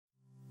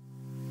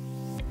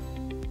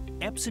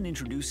Epson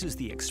introduces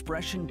the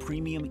Expression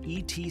Premium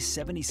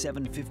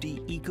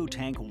ET-7750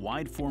 EcoTank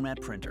wide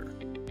format printer.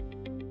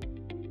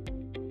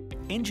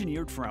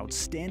 Engineered for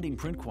outstanding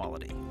print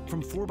quality,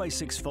 from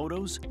 4x6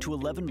 photos to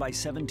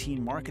 11x17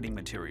 marketing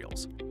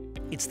materials,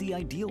 it's the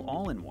ideal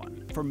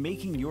all-in-one for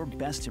making your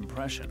best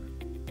impression.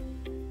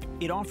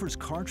 It offers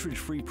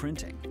cartridge-free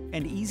printing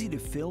and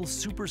easy-to-fill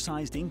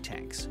supersized ink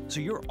tanks,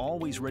 so you're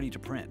always ready to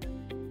print.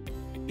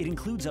 It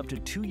includes up to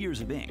 2 years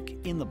of ink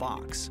in the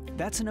box.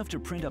 That's enough to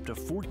print up to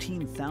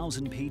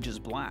 14,000 pages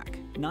black,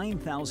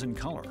 9,000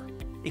 color,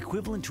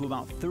 equivalent to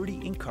about 30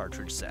 ink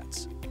cartridge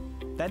sets.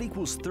 That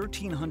equals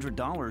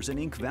 $1,300 in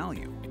ink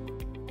value.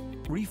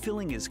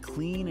 Refilling is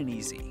clean and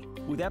easy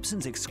with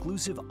Epson's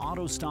exclusive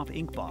auto-stop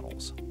ink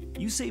bottles.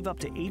 You save up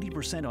to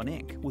 80% on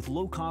ink with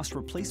low-cost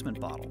replacement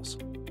bottles.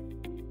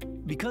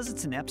 Because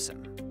it's an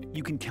Epson,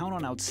 you can count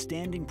on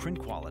outstanding print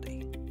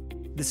quality.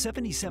 The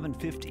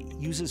 7750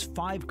 uses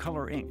 5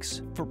 color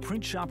inks for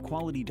print shop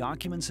quality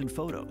documents and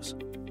photos,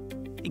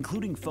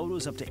 including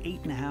photos up to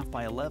 8.5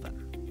 by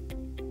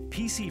 11.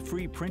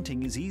 PC-free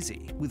printing is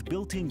easy with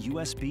built-in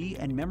USB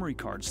and memory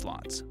card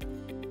slots.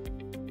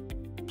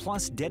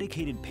 Plus,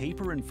 dedicated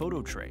paper and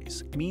photo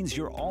trays means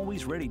you're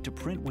always ready to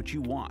print what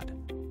you want.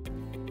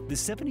 The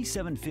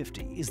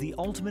 7750 is the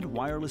ultimate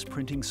wireless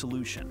printing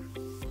solution.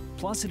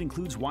 Plus, it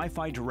includes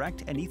Wi-Fi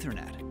Direct and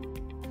Ethernet.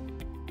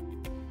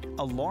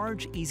 A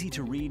large,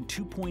 easy-to-read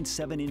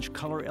 2.7-inch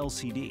color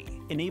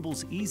LCD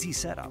enables easy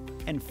setup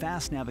and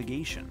fast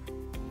navigation.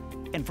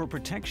 And for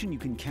protection you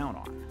can count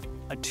on,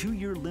 a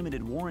 2-year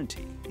limited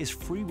warranty is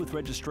free with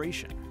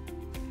registration.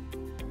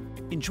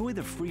 Enjoy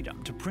the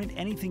freedom to print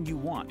anything you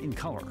want in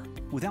color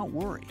without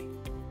worry.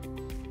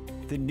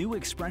 The new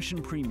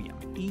Expression Premium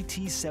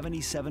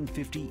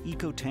ET-7750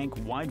 EcoTank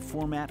wide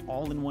format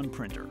all-in-one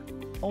printer,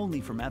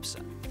 only from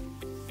Epson.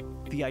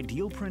 The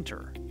ideal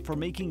printer for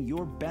making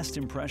your best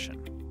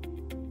impression.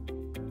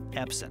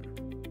 Epson.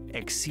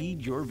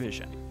 Exceed your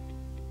vision.